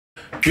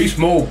Beast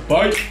mode,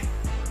 bite.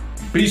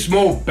 Beast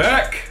mode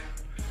back.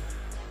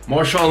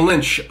 Marshawn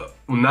Lynch,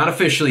 not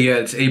officially yet.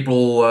 It's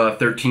April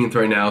 13th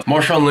right now.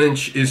 Marshawn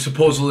Lynch is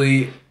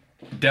supposedly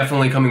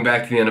definitely coming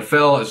back to the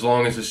NFL as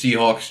long as the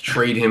Seahawks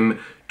trade him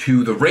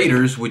to the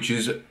Raiders, which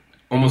is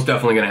almost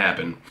definitely going to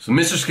happen. So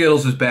Mr.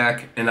 Skittles is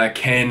back, and I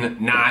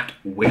cannot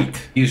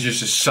wait. He's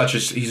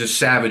just he's a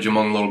savage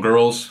among little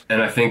girls,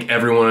 and I think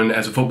everyone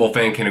as a football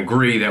fan can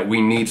agree that we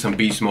need some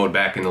beast mode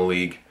back in the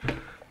league.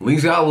 The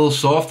league's got a little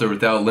softer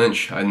without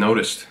Lynch, I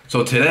noticed.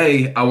 So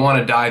today, I want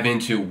to dive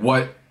into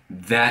what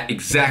that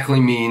exactly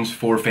means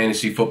for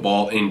fantasy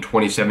football in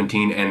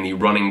 2017 and the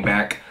running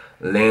back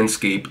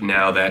landscape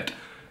now that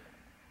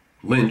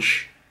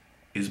Lynch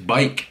is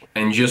bike.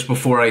 And just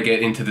before I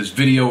get into this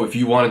video, if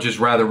you want to just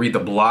rather read the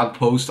blog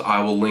post,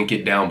 I will link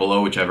it down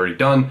below, which I've already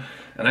done.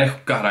 And I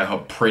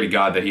pray to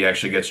God that he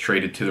actually gets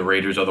traded to the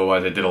Raiders,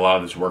 otherwise I did a lot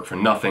of this work for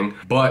nothing.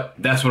 But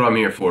that's what I'm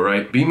here for,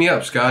 right? Beat me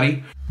up,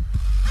 Scotty.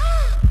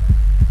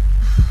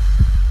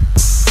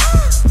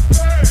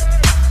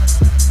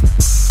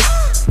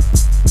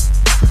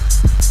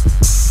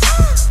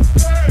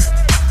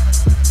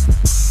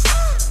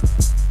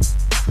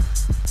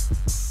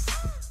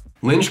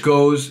 Lynch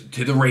goes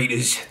to the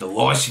Raiders, the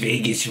Las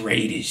Vegas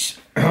Raiders.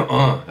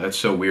 That's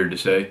so weird to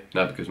say.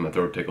 Not because my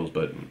throat tickles,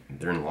 but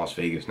they're in Las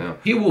Vegas now.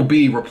 He will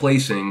be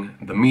replacing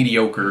the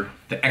mediocre,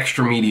 the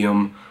extra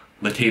medium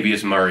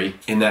Latavius Murray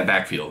in that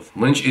backfield.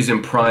 Lynch is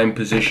in prime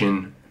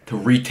position to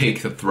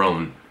retake the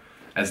throne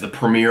as the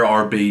premier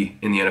RB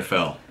in the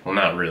NFL. Well,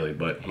 not really,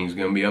 but he's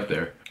going to be up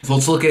there. So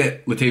let's look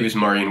at Latavius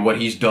Murray and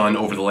what he's done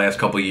over the last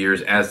couple of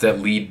years as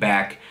that lead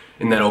back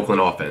in that Oakland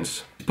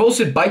offense. He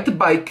posted bike to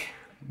bike,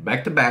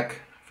 back to back,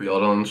 for y'all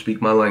don't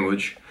speak my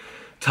language,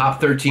 top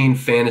 13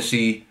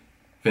 fantasy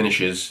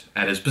finishes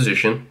at his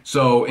position.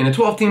 So in a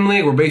 12-team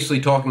league, we're basically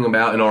talking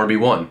about an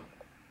RB1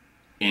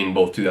 in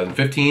both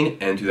 2015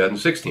 and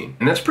 2016.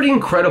 And that's pretty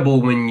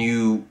incredible when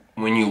you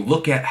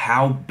look at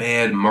how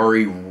bad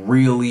Murray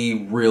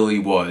really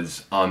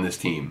was on this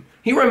team.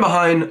 He ran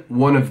behind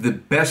one of the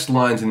best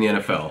lines in the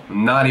NFL.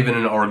 Not even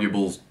an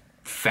arguable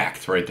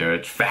fact right there.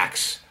 It's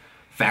facts.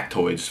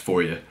 Factoids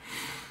for you.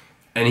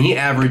 And he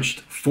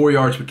averaged 4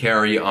 yards per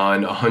carry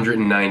on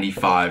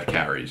 195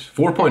 carries.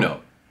 4.0.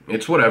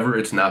 It's whatever.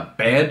 It's not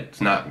bad. It's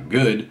not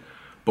good.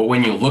 But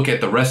when you look at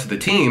the rest of the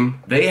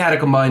team, they had a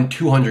combined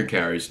 200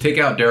 carries. Take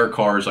out Derek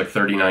Carr's like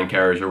 39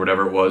 carries or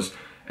whatever it was.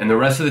 And the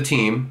rest of the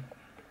team,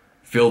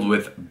 filled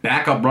with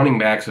backup running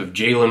backs of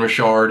Jalen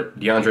Richard,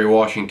 DeAndre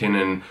Washington,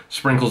 and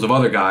sprinkles of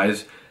other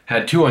guys,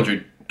 had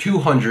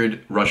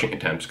 200 rushing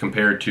attempts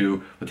compared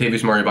to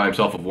Latavius Murray by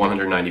himself of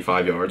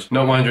 195 yards.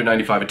 No,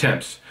 195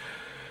 attempts.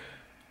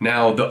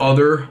 Now,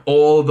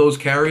 all of those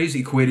carries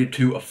equated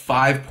to a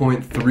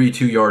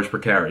 5.32 yards per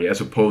carry,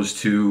 as opposed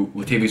to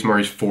Latavius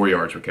Murray's 4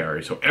 yards per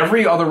carry. So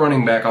every other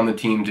running back on the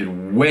team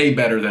did way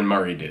better than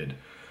Murray did,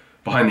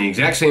 behind the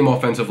exact same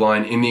offensive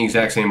line, in the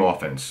exact same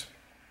offense.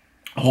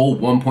 A whole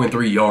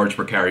 1.3 yards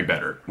per carry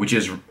better, which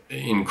is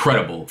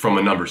incredible from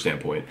a number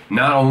standpoint.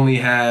 Not only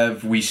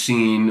have we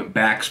seen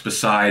backs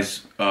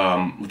besides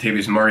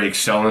Latavius Murray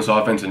excel in this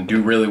offense and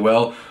do really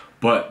well,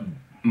 but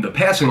the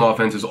passing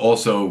offense is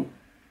also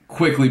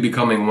quickly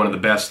becoming one of the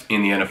best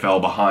in the NFL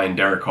behind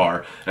Derek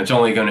Carr, and it's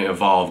only going to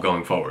evolve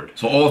going forward.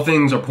 So all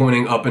things are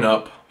pointing up and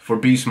up for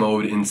beast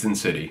mode in Sin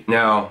City.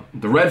 Now,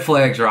 the red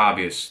flags are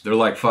obvious. They're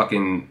like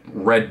fucking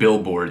red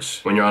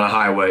billboards when you're on a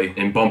highway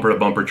in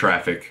bumper-to-bumper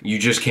traffic. You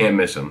just can't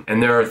miss them.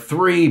 And there are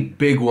 3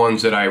 big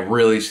ones that I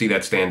really see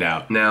that stand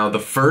out. Now, the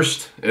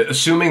first,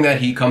 assuming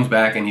that he comes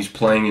back and he's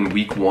playing in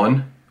week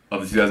 1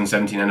 of the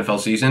 2017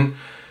 NFL season,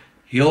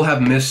 he'll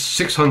have missed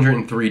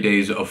 603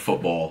 days of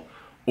football,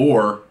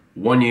 or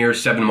 1 year,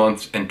 7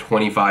 months, and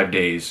 25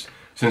 days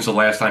since the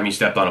last time he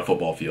stepped on a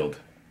football field.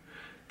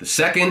 The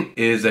second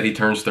is that he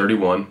turns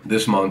 31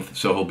 this month,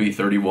 so he'll be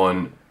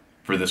 31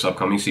 for this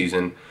upcoming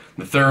season.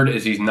 The third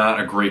is he's not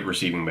a great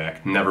receiving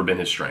back, never been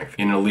his strength,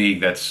 in a league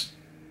that's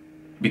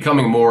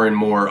becoming more and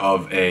more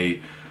of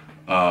a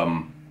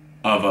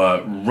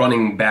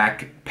running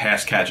back,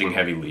 pass-catching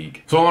heavy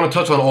league. So I want to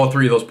touch on all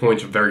 3 of those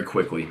points very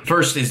quickly.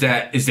 First is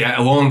that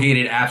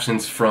elongated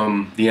absence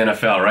from the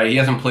NFL, right? He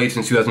hasn't played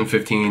since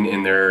 2015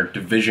 in their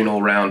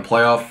divisional round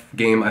playoff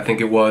game, I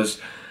think it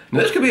was. Now,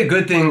 this could be a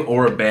good thing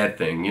or a bad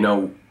thing. You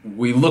know,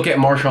 we look at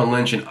Marshawn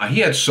Lynch, and he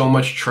had so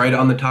much tread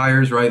on the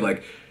tires, right?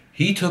 Like,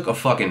 he took a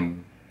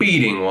fucking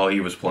beating while he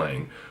was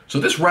playing. So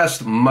this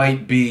rest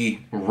might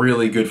be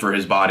really good for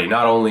his body,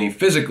 not only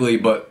physically,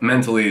 but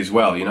mentally as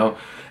well, you know?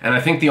 And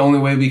I think the only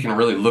way we can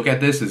really look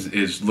at this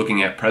is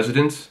looking at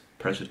presidents.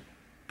 Presidents?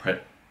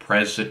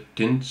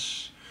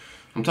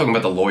 I'm talking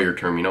about the lawyer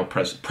term, you know,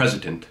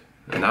 president.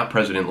 And not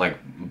president like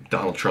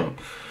Donald Trump.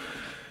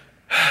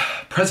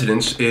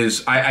 Presidents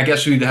is, I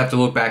guess we'd have to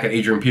look back at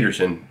Adrian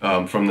Peterson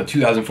from the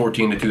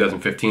 2014 to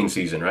 2015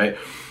 season, right?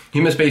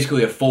 He missed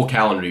basically a full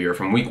calendar year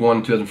from week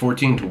 1,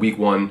 2014 to week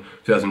 1,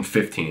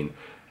 2015.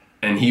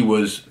 and he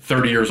was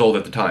 30 years old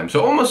at the time.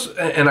 So almost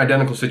an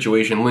identical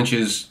situation.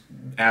 Lynch's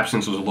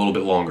absence was a little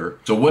bit longer.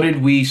 So what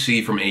did we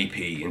see from AP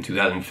in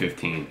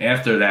 2015?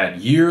 After that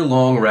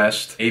year-long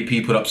rest,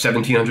 AP put up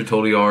 1,700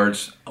 total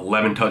yards,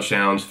 11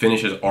 touchdowns,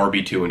 finishes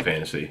RB2 in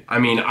fantasy. I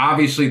mean,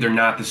 obviously they're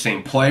not the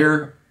same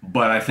player,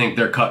 but I think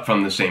they're cut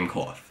from the same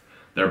cloth.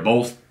 They're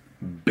both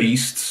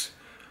beasts.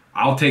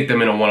 I'll take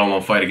them in a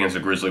one-on-one fight against a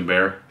grizzly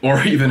bear,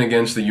 or even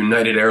against the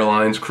United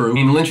Airlines crew. I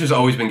mean, Lynch has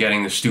always been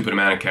getting this stupid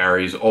amount of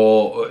carries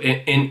all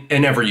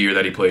in every year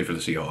that he played for the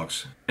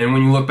Seahawks. And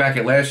when you look back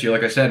at last year,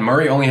 like I said,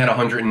 Murray only had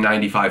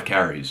 195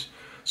 carries.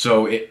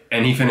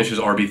 And he finishes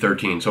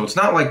RB13. So it's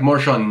not like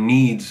Marshawn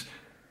needs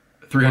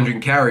 300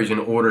 carries in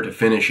order to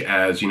finish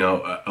as, you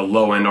know, a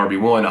low-end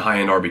RB1, a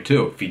high-end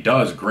RB2. If he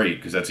does, great,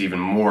 because that's even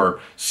more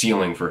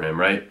ceiling for him,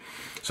 right?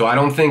 So I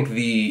don't think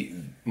the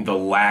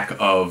lack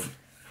of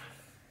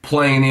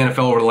playing in the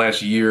NFL over the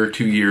last year,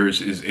 2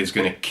 years is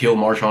going to kill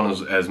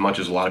Marshawn as much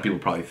as a lot of people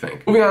probably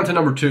think. Moving on to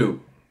number 2,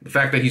 the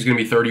fact that he's going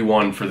to be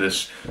 31 for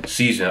this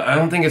season. I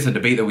don't think it's a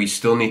debate that we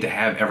still need to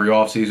have every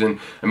offseason.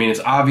 I mean, it's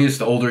obvious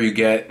the older you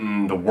get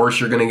and the worse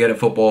you're going to get at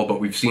football, but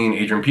we've seen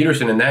Adrian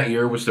Peterson in that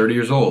year was 30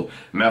 years old.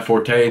 Matt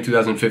Forte in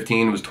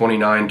 2015 was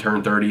 29,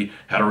 turned 30,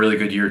 had a really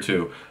good year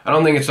too. I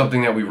don't think it's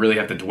something that we really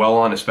have to dwell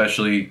on,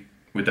 especially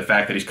with the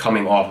fact that he's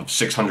coming off of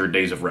 600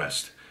 days of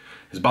rest.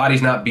 His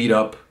body's not beat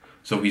up,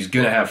 so he's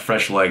going to have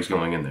fresh legs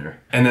going in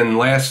there. And then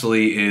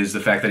lastly is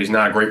the fact that he's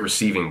not a great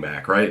receiving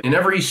back, right? In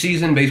every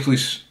season, basically,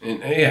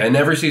 in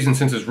every season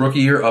since his rookie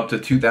year up to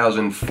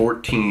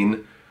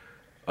 2014,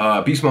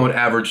 BeastMode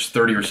averaged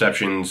 30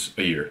 receptions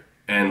a year.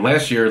 And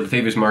last year,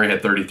 Latavius Murray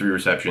had 33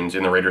 receptions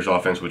in the Raiders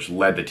offense, which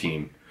led the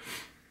team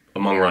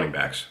among running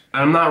backs.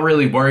 I'm not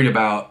really worried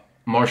about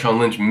Marshawn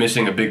Lynch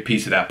missing a big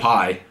piece of that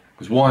pie,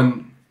 because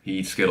one, he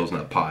eats Skittles,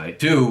 not pie.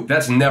 2,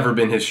 that's never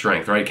been his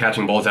strength, right?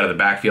 Catching balls out of the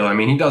backfield. I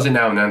mean, he does it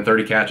now and then,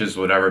 30 catches,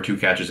 whatever, 2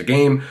 catches a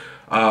game.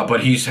 But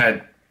he's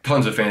had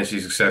tons of fantasy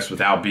success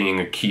without being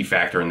a key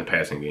factor in the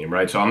passing game,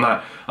 right? So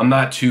I'm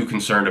not too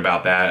concerned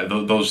about that.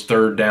 Those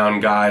third down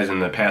guys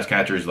and the pass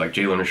catchers like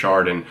Jalen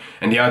Richard and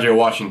DeAndre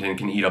Washington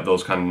can eat up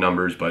those kind of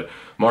numbers. But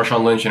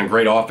Marshawn Lynch in a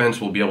great offense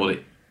will be able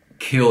to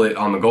kill it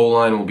on the goal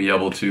line, will be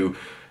able to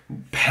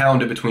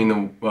pound it between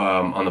the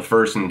on the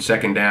first and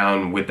second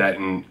down with that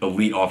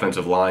elite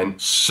offensive line.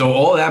 So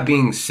all that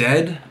being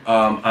said,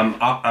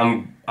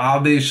 I'm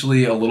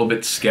obviously a little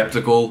bit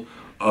skeptical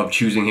of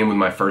choosing him with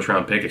my first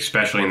round pick,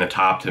 especially in the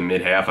top to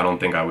mid half. I don't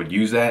think I would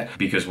use that,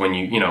 because when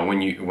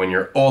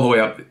you're all the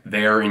way up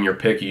there in your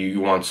pick, you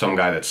want some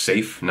guy that's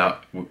safe,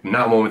 not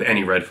one with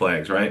any red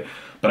flags, right?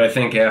 But I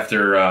think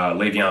after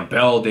Le'Veon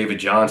Bell, David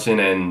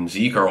Johnson, and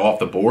Zeke are off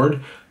the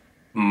board,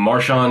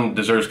 Marshawn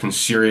deserves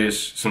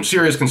some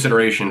serious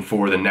consideration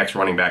for the next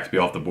running back to be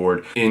off the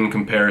board in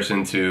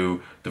comparison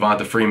to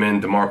Devonta Freeman,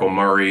 DeMarco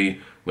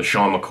Murray,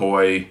 LaShawn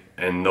McCoy,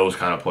 and those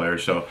kind of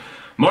players. So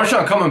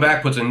Marshawn coming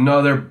back puts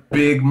another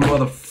big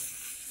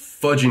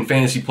fudging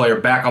fantasy player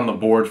back on the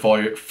board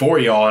for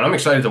y'all, and I'm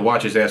excited to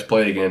watch his ass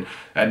play again.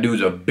 That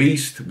dude's a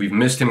beast. We've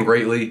missed him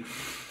greatly.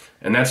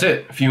 And that's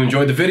it. If you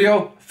enjoyed the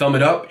video, thumb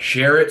it up,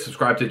 share it,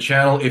 subscribe to the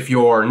channel if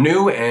you're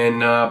new,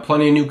 and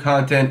plenty of new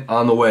content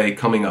on the way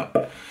coming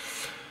up.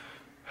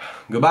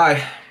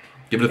 Goodbye.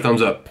 Give it a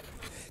thumbs up.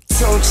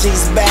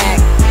 Tunchi's back.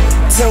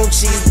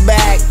 Tunchi's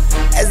back.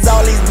 As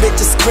all these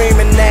bitches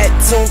screaming that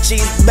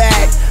Tunchi's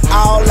back.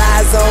 All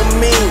eyes on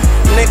me.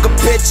 Nigga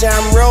picture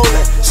I'm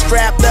rolling.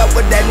 Strapped up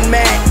with that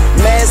Mac.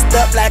 Masked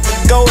up like a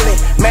goalie.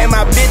 Man,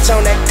 my bitch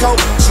on that coke.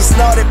 She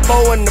snorted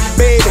 4 in the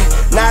baby.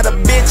 Not a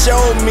bitch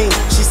on me.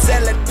 She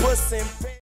selling pussy.